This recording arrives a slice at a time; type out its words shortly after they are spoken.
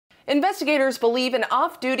Investigators believe an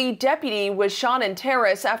off-duty deputy was shot in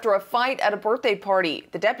Terrace after a fight at a birthday party.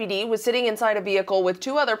 The deputy was sitting inside a vehicle with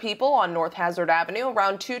two other people on North Hazard Avenue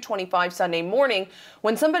around 2:25 Sunday morning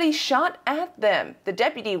when somebody shot at them. The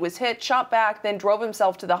deputy was hit, shot back, then drove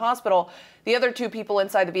himself to the hospital. The other two people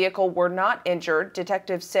inside the vehicle were not injured.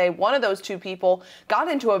 Detectives say one of those two people got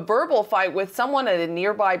into a verbal fight with someone at a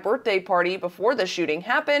nearby birthday party before the shooting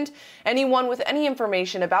happened. Anyone with any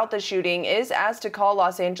information about the shooting is asked to call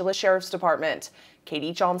Los Angeles Sheriff's Department.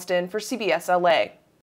 Katie Johnston for CBS LA.